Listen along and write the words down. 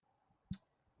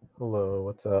Hello,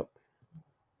 what's up?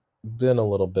 Been a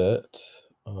little bit.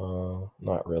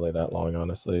 Not really that long,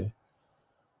 honestly.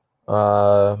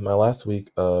 My last week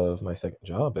of my second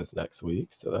job is next week,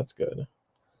 so that's good.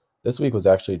 This week was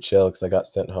actually chill because I got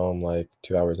sent home like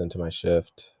 2 hours into my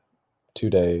shift, 2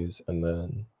 days, and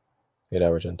then 8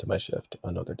 hours into my shift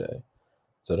another day.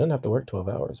 So I didn't have to work 12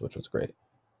 hours, which was great.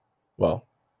 Well,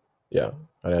 yeah,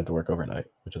 I didn't have to work overnight,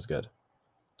 which was good.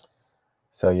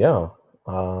 So yeah,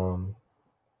 um,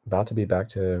 about to be back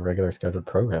to regular scheduled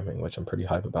programming, which I'm pretty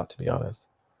hype about, to be honest.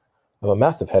 I have a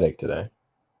massive headache today.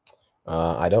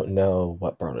 I don't know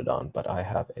what brought it on, but I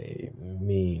have a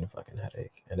mean fucking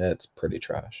headache, and it's pretty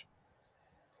trash.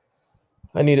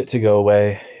 I need it to go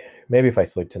away. Maybe if I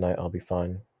sleep tonight, I'll be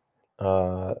fine.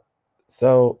 Uh,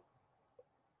 so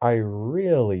I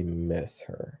really miss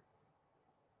her.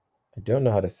 I don't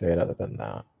know how to say it other than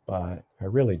that, but I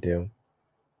really do.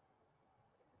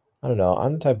 I don't know.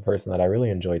 I'm the type of person that I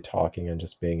really enjoy talking and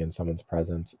just being in someone's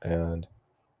presence, and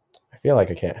I feel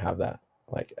like I can't have that,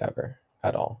 like, ever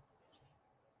at all,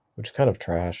 which is kind of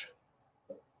trash.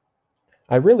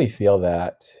 I really feel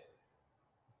that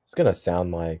it's gonna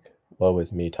sound like woe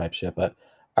is me type shit, but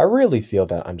I really feel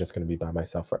that I'm just gonna be by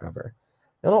myself forever.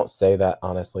 I don't say that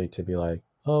honestly to be like,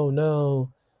 oh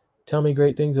no, tell me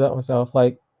great things about myself.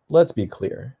 Like, let's be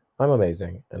clear. I'm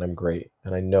amazing and I'm great,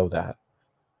 and I know that.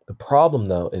 The problem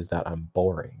though is that I'm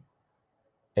boring.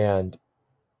 And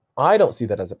I don't see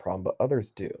that as a problem, but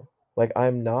others do. Like,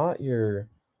 I'm not your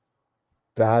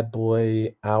bad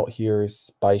boy out here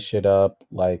spice shit up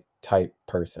like type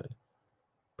person.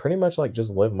 Pretty much like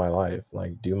just live my life,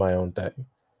 like do my own thing.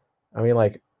 I mean,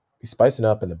 like, spicing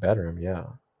up in the bedroom, yeah.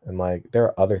 And like there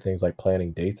are other things like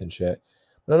planning dates and shit.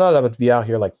 But I'm not about to be out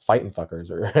here like fighting fuckers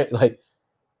or right, like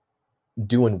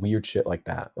doing weird shit like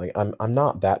that. Like I'm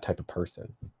not that type of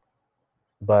person.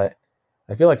 But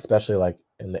I feel like especially like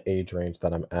in the age range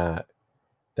that I'm at,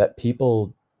 that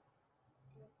people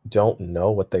don't know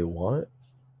what they want.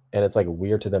 And it's like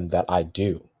weird to them that I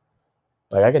do.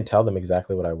 Like I can tell them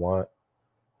exactly what I want,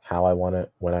 how I want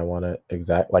it, when I want it,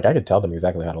 exact like I could tell them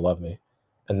exactly how to love me.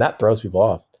 And that throws people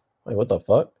off. Like, what the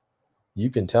fuck?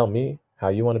 You can tell me how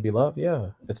you want to be loved? Yeah.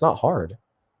 It's not hard.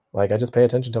 Like I just pay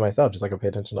attention to myself, just like I pay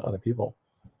attention to other people.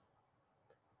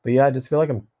 But yeah, I just feel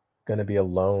like I'm gonna be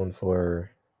alone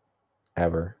for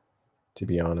ever, to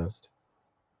be honest.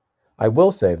 I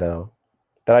will say though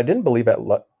that I didn't believe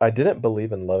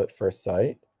in love at first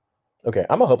sight. Okay,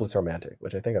 I'm a hopeless romantic,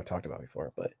 which I think I've talked about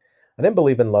before, but I didn't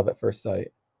believe in love at first sight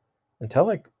until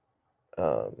like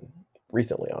um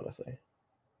recently, honestly.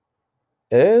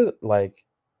 It like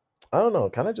I don't know,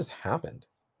 it kind of just happened.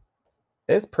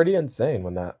 It's pretty insane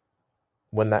when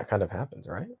that kind of happens,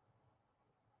 right?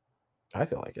 I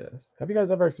feel like it is. Have you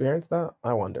guys ever experienced that?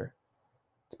 I wonder.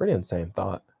 It's a pretty insane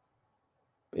thought.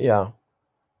 But yeah,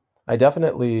 I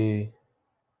definitely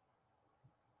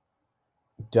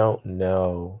don't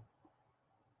know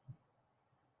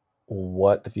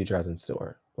what the future has in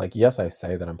store. Like, yes, I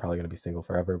say that I'm probably going to be single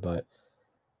forever, but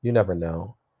you never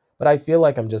know. But I feel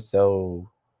like I'm just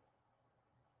so,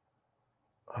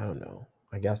 I don't know,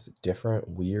 I guess different,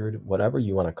 weird, whatever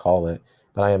you want to call it.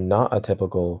 But I am not a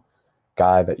typical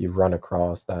guy that you run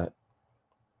across that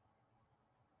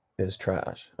is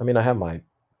trash. I mean, I have my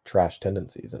trash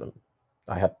tendencies and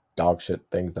I have dog shit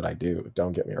things that I do,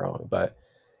 don't get me wrong, but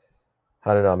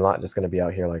I don't know, I'm not just gonna be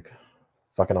out here like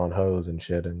fucking on hoes and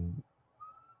shit and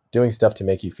doing stuff to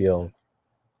make you feel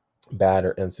bad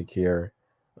or insecure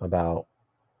about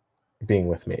being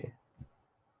with me.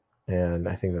 And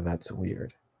I think that that's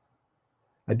weird.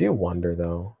 I do wonder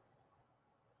though,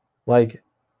 like,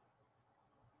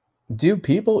 do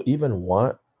people even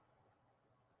want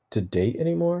to date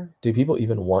anymore? Do people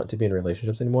even want to be in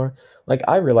relationships anymore? Like,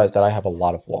 I realize that I have a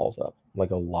lot of walls up,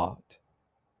 like a lot.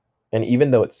 And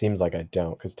even though it seems like I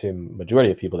don't, because to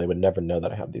majority of people, they would never know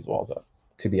that I have these walls up,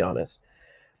 to be honest.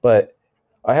 But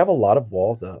I have a lot of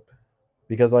walls up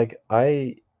because like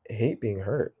I hate being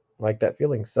hurt. Like that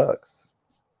feeling sucks.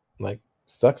 Like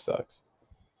sucks.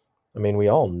 I mean, we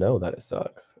all know that it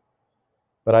sucks.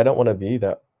 But I don't want to be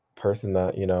that person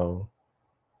that,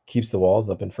 keeps the walls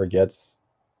up and forgets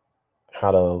how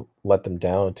to let them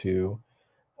down to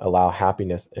allow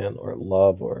happiness in or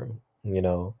love or, you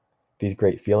know, these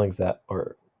great feelings that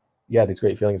or yeah, these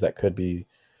great feelings that could be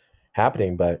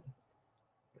happening, but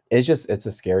it's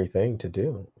a scary thing to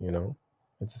do.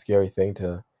 It's a scary thing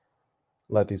to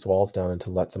let these walls down and to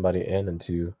let somebody in and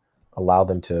to allow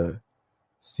them to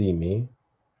see me.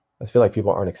 I feel like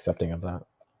people aren't accepting of that.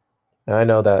 And I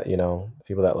know that,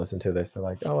 people that listen to this are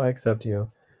like, oh, I accept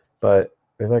you. But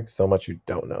there's like so much you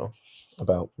don't know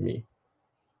about me.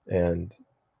 And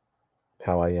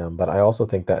how I am. But I also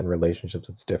think that in relationships,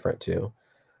 it's different too.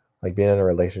 Like being in a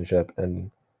relationship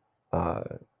and uh,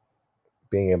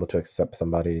 being able to accept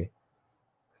somebody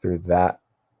through that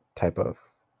type of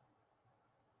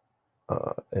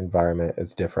environment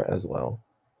is different as well,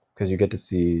 because you get to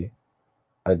see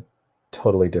a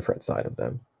totally different side of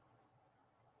them.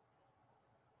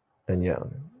 And yeah,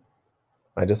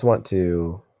 I just want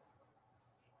to.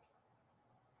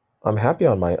 I'm happy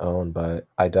on my own, but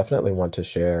I definitely want to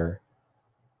share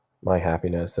my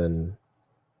happiness and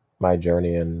my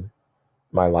journey and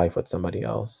my life with somebody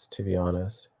else, to be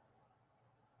honest.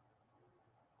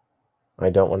 I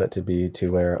don't want it to be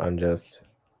to where I'm just,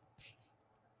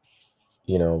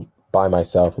 by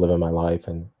myself living my life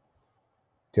and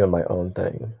doing my own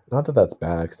thing. Not that that's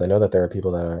bad, because I know that there are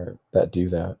people that do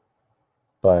that,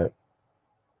 but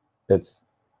it's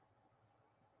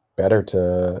better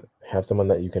to have someone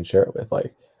that you can share it with.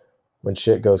 Like when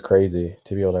shit goes crazy,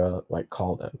 to be able to like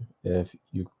call them if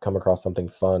you come across something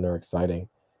fun or exciting,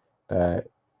 that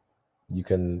you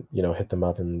can, hit them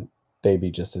up and they be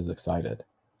just as excited.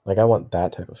 Like I want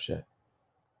that type of shit.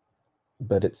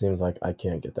 But it seems like I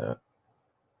can't get that.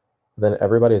 Then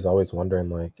everybody's always wondering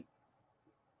like,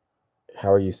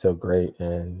 how are you so great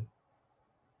and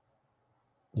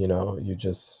you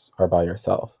just are by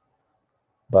yourself?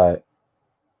 But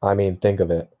I mean, think of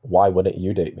it. Why wouldn't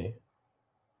you date me?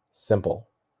 Simple.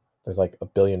 There's like a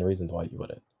billion reasons why you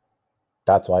wouldn't.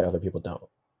 That's why other people don't.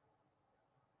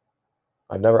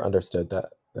 I've never understood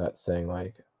that saying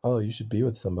like, oh, you should be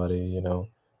with somebody,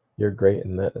 you're great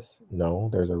in this. No,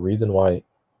 there's a reason why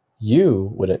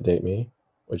you wouldn't date me,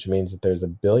 which means that there's a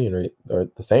billion or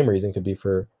the same reason could be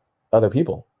for other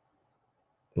people.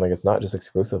 Like it's not just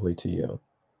exclusively to you.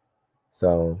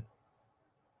 So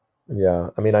yeah,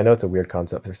 I mean, I know it's a weird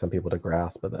concept for some people to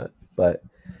grasp of that, but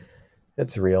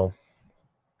it's real.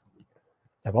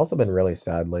 I've also been really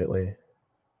sad lately,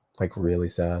 like really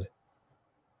sad.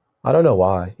 I don't know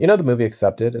why. You know the movie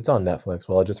Accepted? It's on Netflix.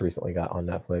 Well, it just recently got on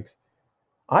Netflix.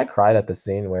 I cried at the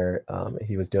scene where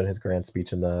he was doing his grand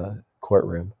speech in the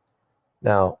courtroom.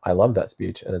 Now, I love that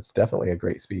speech, and it's definitely a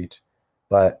great speech,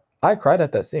 but I cried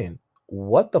at that scene.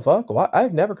 What the fuck? Why?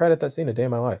 I've never cried at that scene a day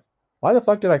in my life. Why the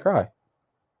fuck did I cry?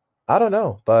 I don't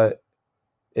know, but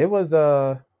it was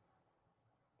I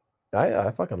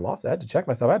fucking lost it. I had to check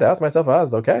myself. I had to ask myself if I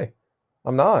was okay.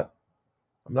 I'm not.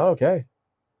 I'm not okay.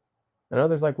 I know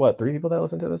there's like what, 3 people that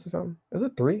listen to this or something? Is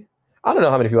it 3? I don't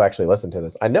know how many people actually listen to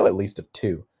this. I know at least of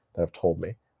 2 that have told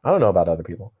me. I don't know about other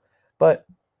people. But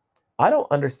I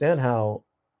don't understand how,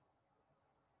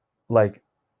 like,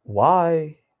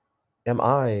 why am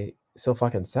I so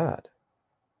fucking sad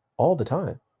all the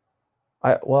time?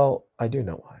 I do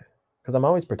know why. Because I'm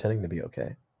always pretending to be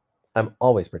okay. I'm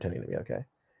always pretending to be okay.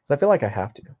 Because I feel like I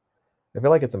have to. I feel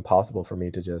like it's impossible for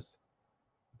me to just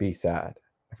be sad.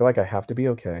 I feel like I have to be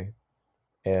okay.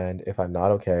 And if I'm not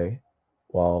okay,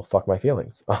 well, fuck my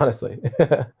feelings, honestly.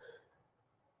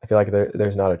 I feel like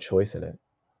there's not a choice in it.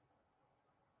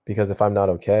 Because if I'm not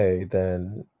okay,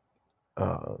 then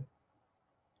uh,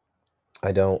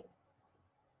 I don't,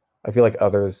 I feel like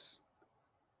others,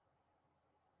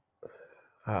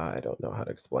 I don't know how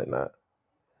to explain that.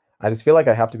 I just feel like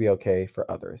I have to be okay for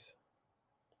others.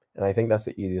 And I think that's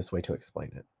the easiest way to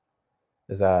explain it,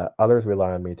 is that others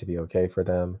rely on me to be okay for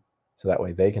them. So that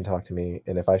way they can talk to me.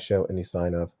 And if I show any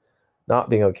sign of not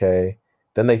being okay,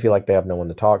 then they feel like they have no one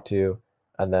to talk to.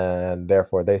 And then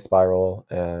therefore they spiral.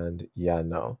 And yeah,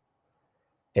 no.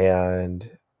 And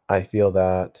I feel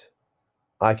that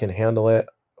I can handle it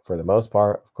for the most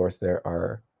part. Of course, there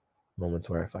are moments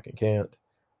where I fucking can't.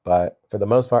 But for the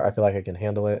most part, I feel like I can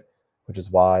handle it, which is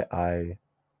why I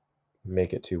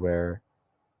make it to where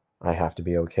I have to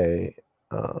be okay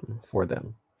for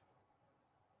them.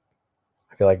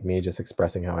 I feel like me just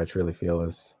expressing how I truly feel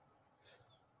is,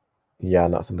 yeah,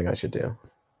 not something I should do.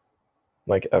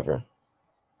 Like, ever.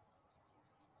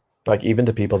 Like, even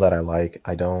to people that I like,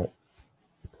 I don't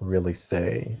really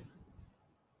say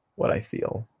what I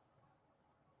feel.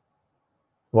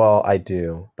 Well, I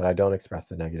do, but I don't express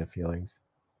the negative feelings.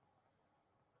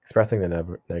 Expressing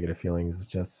the negative feelings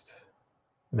just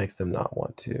makes them not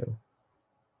want to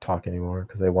talk anymore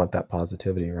because they want that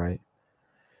positivity, right?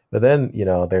 But then,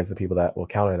 there's the people that will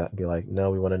counter that and be like, no,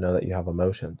 we want to know that you have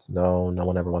emotions. No, no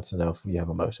one ever wants to know if you have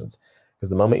emotions. Because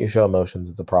the moment you show emotions,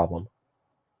 it's a problem.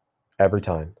 Every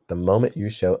time. The moment you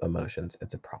show emotions,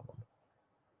 it's a problem.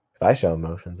 Because I show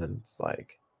emotions and it's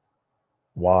like,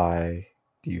 why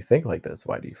do you think like this?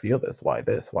 Why do you feel this? Why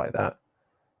this? Why that?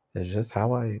 It's just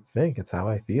how I think. It's how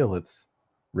I feel. It's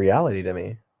reality to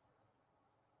me.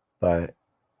 But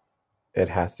it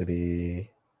has to be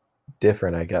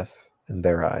different, I guess, in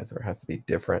their eyes, or it has to be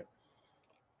different,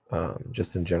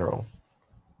 just in general.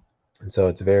 And so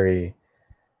it's very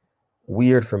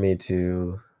weird for me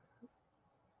to,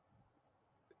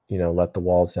 let the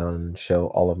walls down and show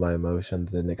all of my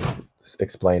emotions and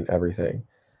explain everything.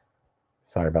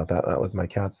 Sorry about that. That was my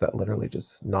cats that literally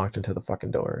just knocked into the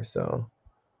fucking door. So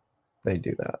they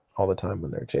do that all the time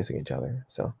when they're chasing each other.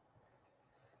 So,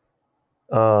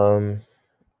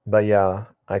 but yeah,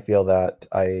 I feel that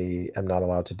I am not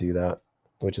allowed to do that,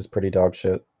 which is pretty dog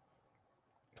shit.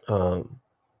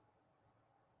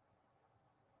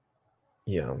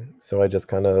 Yeah, so I just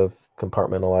kind of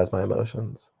compartmentalize my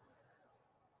emotions.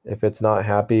 If it's not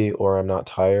happy or I'm not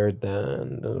tired,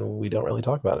 then we don't really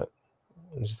talk about it.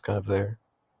 It's just kind of there,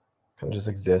 kind of just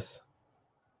exists.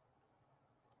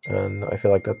 And I feel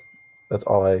like that's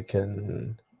all I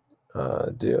can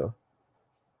do.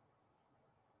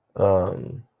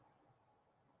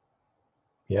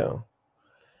 Yeah.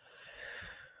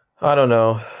 I don't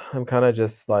know. I'm kind of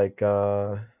just like,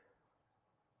 I'm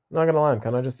not gonna lie, I'm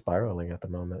kind of just spiraling at the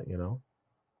moment,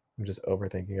 I'm just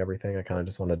overthinking everything. I kind of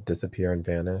just want to disappear and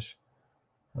vanish.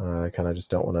 I kind of just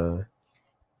don't want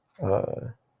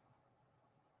to,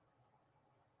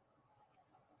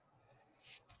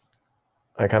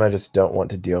 I kind of just don't want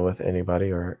to deal with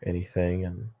anybody or anything.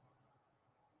 And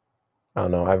I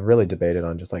don't know. I've really debated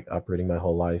on just like uprooting my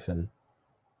whole life and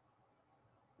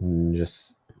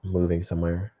just moving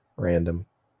somewhere random.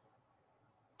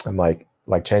 I'm like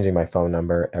changing my phone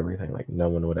number, everything. Like no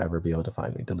one would ever be able to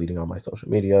find me, deleting all my social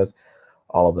medias,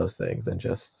 all of those things, and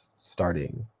just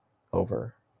starting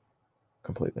over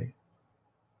completely.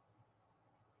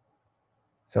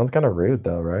 Sounds kind of rude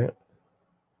though, right?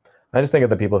 I just think of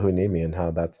the people who need me and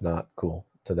how that's not cool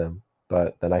to them.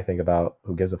 But then I think about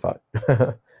who gives a fuck.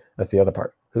 That's the other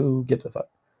part. Who gives a fuck?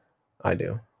 I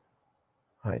do.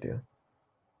 I do.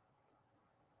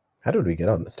 How did we get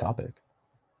on this topic?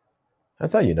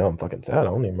 That's how you know I'm fucking sad. I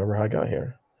don't even remember how I got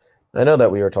here. I know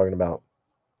that we were talking about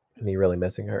me really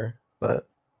missing her, but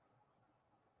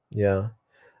yeah.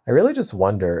 I really just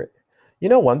wonder.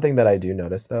 One thing that I do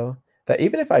notice though, that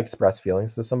even if I express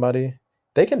feelings to somebody,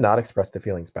 they cannot express the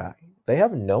feelings back. They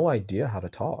have no idea how to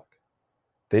talk.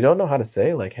 They don't know how to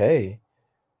say, like, hey,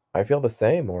 I feel the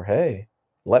same, or hey,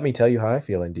 let me tell you how I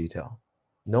feel in detail.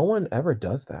 No one ever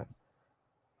does that.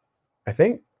 I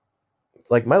think,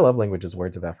 like, my love language is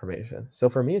words of affirmation. So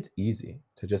for me, it's easy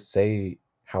to just say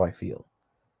how I feel.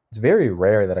 It's very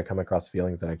rare that I come across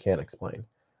feelings that I can't explain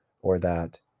or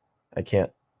that I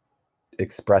can't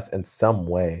express in some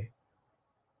way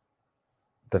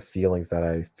the feelings that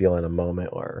I feel in a moment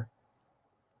or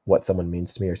what someone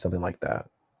means to me or something like that.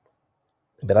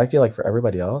 But I feel like for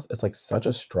everybody else, it's like such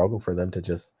a struggle for them to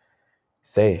just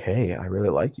say, hey, I really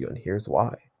like you and here's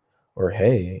why. Or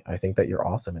hey, I think that you're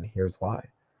awesome and here's why.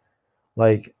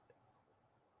 Like,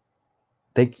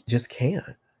 they just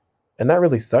can't. And that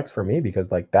really sucks for me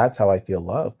because, like, that's how I feel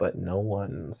love, but no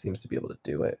one seems to be able to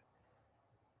do it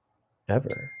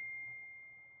ever.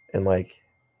 And, like,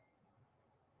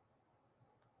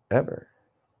 ever.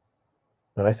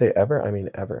 When I say ever, I mean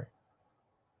ever.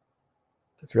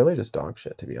 It's really just dog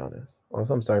shit, to be honest.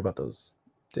 Also, I'm sorry about those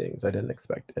dings. I didn't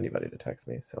expect anybody to text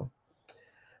me, so.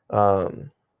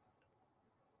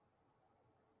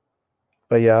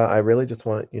 But yeah, I really just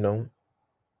want,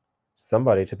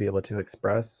 somebody to be able to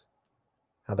express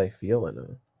how they feel in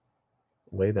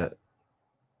a way that,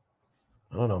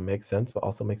 I don't know, makes sense, but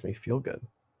also makes me feel good.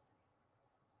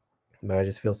 But I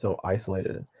just feel so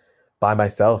isolated by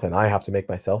myself, and I have to make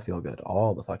myself feel good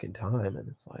all the fucking time. And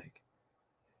it's like,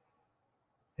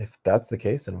 if that's the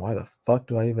case, then why the fuck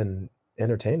do I even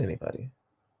entertain anybody?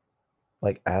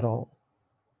 Like, at all?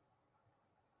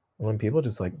 When people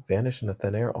just like vanish into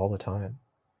thin air all the time.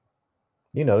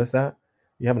 You notice that?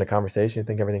 You're having a conversation, you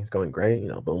think everything's going great,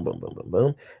 boom, boom, boom, boom,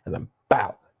 boom, and then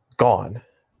bow, gone.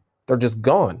 They're just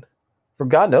gone for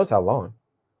God knows how long.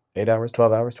 8 hours,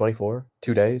 12 hours, 24,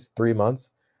 2 days, 3 months,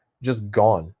 just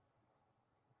gone.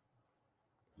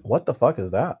 What the fuck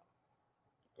is that?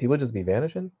 People just be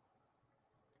vanishing?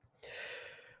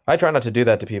 I try not to do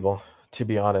that to people, to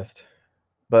be honest.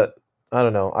 But I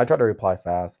don't know. I try to reply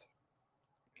fast.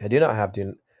 I do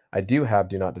have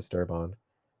do not disturb on,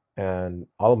 and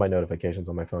all of my notifications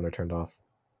on my phone are turned off,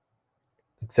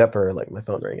 except for like my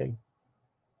phone ringing.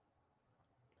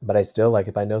 But I still, like,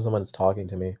 if I know someone is talking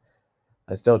to me,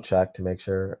 I still check to make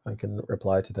sure I can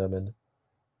reply to them and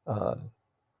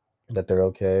that they're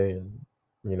okay and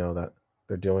that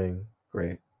they're doing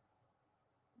great.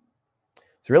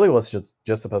 So really was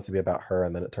just supposed to be about her,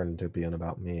 and then it turned into being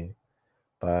about me.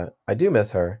 But I do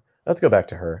miss her. Let's go back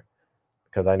to her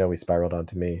because I know we spiraled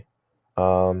onto me.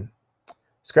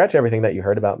 scratch everything that you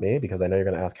heard about me, because I know you're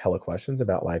going to ask hella questions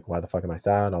about like, why the fuck am I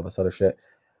sad? All this other shit.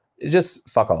 Just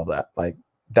fuck all of that. Like,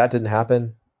 that didn't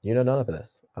happen. You know none of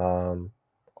this.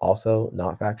 Also,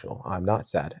 not factual. I'm not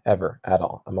sad ever at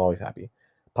all. I'm always happy,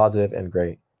 positive, and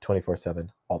great 24/7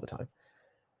 all the time.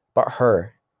 But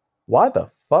her, why the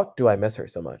fuck do I miss her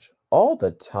so much? All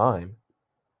the time.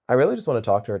 I really just want to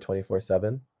talk to her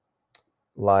 24/7.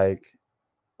 Like,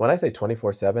 when I say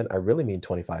 24/7, I really mean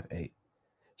 25/8.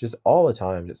 Just all the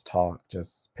time, just talk,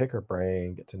 just pick her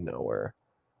brain, get to know her,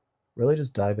 really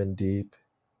just dive in deep.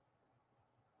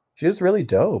 She's just really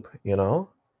dope, you know?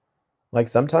 Like,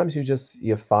 sometimes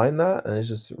you find that, and it's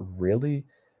just really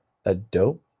a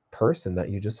dope person that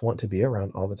you just want to be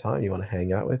around all the time. You wanna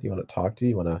hang out with, you wanna talk to,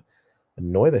 you wanna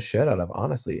annoy the shit out of,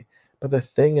 honestly. But the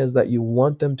thing is that you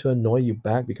want them to annoy you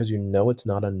back because you know it's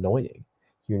not annoying.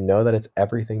 You know that it's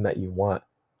everything that you want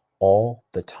all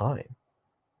the time.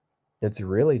 It's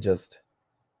really just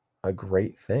a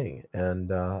great thing,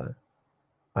 and,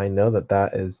 I know that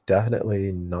that is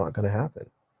definitely not gonna happen.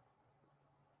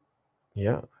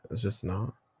 Yeah, it's just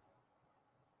not.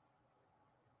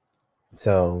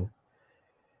 So,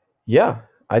 yeah,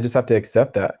 I just have to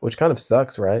accept that, which kind of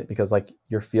sucks, right? Because, like,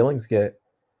 your feelings get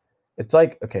it's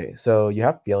like, okay, so you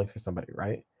have feelings for somebody,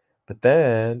 right? But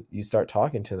then you start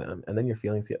talking to them, and then your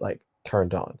feelings get, like,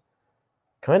 turned on.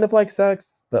 Kind of like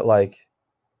sex, but, like,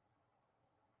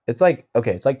 it's like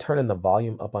okay, it's like turning the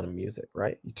volume up on a music,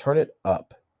 right? You turn it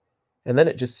up, and then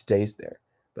it just stays there.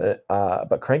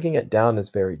 But cranking it down is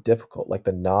very difficult. Like,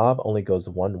 the knob only goes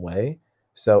one way,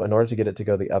 so in order to get it to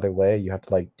go the other way, you have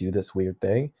to, like, do this weird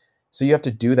thing. So you have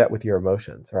to do that with your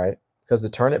emotions, right? Because to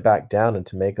turn it back down and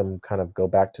to make them kind of go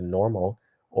back to normal,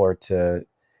 or to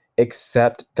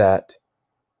accept that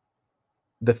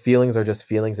the feelings are just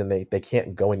feelings and they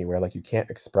can't go anywhere, like, you can't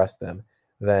express them,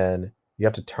 then you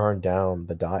have to turn down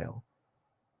the dial,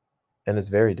 and it's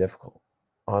very difficult,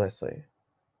 honestly.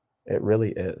 It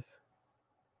really is.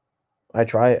 I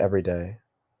try it every day,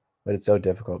 but it's so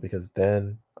difficult because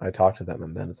then I talk to them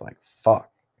and then it's like,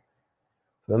 fuck.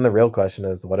 So then the real question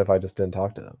is, what if I just didn't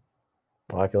talk to them?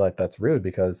 Well, I feel like that's rude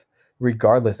because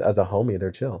regardless, as a homie, they're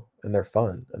chill and they're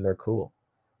fun and they're cool.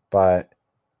 But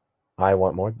I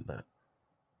want more than that.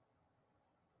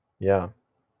 Yeah.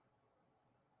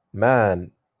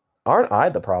 Man, aren't I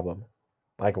the problem?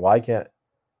 Like, why can't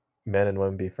men and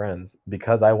women be friends?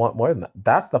 Because I want more than that.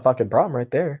 That's the fucking problem right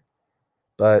there.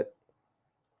 But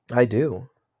I do.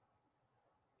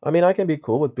 I mean, I can be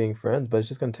cool with being friends, but it's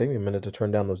just gonna take me a minute to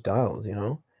turn down those dials, you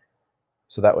know?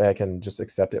 So that way I can just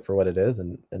accept it for what it is,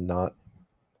 and not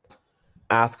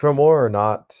ask for more, or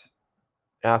not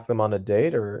ask them on a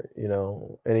date, or,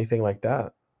 anything like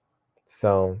that.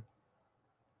 So,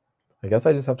 I guess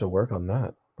I just have to work on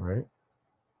that, right?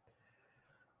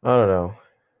 I don't know.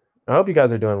 I hope you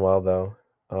guys are doing well, though.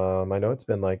 I know it's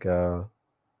been like,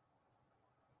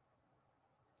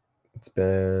 it's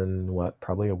been what,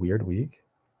 probably a weird week.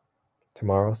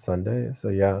 Tomorrow's Sunday, so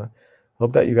yeah.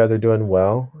 Hope that you guys are doing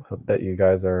well. Hope that you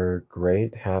guys are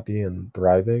great, happy, and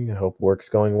thriving. I hope work's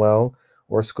going well,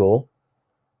 or school,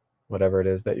 whatever it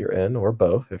is that you're in, or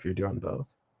both if you're doing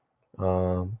both.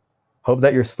 Hope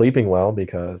that you're sleeping well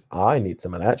because I need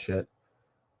some of that shit.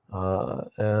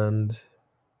 And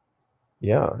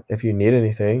yeah, if you need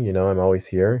anything, I'm always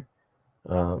here.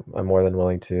 I'm more than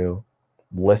willing to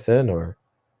listen, or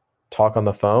talk on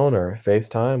the phone, or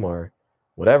FaceTime, or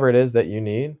whatever it is that you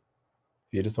need.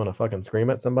 If you just want to fucking scream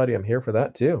at somebody, I'm here for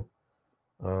that too.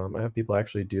 I have people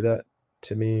actually do that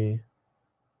to me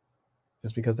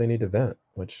just because they need to vent,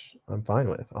 which I'm fine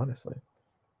with, honestly.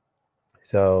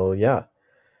 So yeah,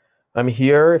 I'm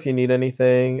here if you need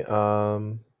anything.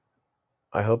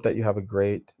 I hope that you have a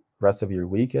great rest of your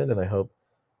weekend, and I hope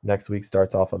next week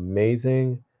starts off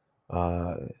amazing.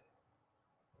 Uh,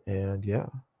 and yeah,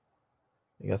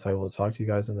 I guess I will talk to you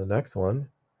guys in the next one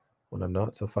when I'm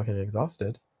not so fucking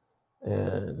exhausted,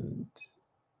 and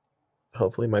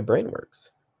hopefully my brain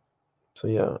works. So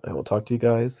yeah, I will talk to you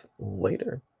guys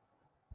later.